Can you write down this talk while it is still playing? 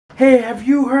Hey, have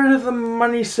you heard of the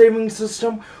money saving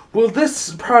system? Well,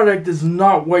 this product is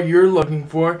not what you're looking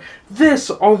for. This,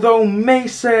 although may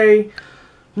say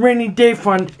rainy day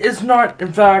fund, is not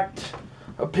in fact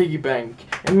a piggy bank.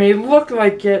 It may look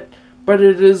like it, but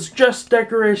it is just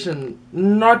decoration,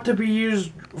 not to be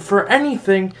used for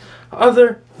anything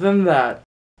other than that.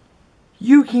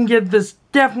 You can get this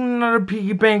definitely not a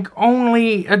piggy bank,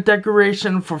 only a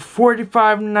decoration for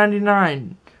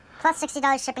 $45.99. Plus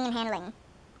 $60 shipping and handling.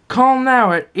 Call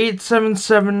now at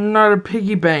 877 not a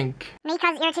piggy bank. May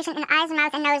cause irritation in eyes,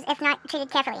 mouth, and nose if not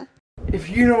treated carefully. If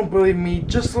you don't believe me,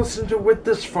 just listen to what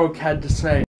this folk had to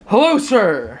say. Hello,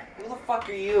 sir. Who the fuck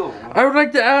are you? I would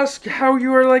like to ask how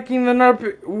you are liking the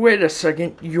nut. Wait a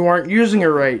second, you aren't using it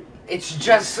right. It's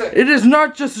just It is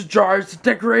not just a jar, it's a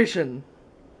decoration.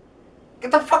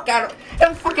 Get the fuck out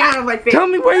of my face. Tell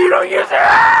me why you don't use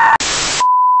it!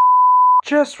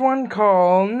 Just one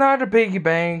call, not a piggy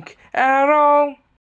bank at all.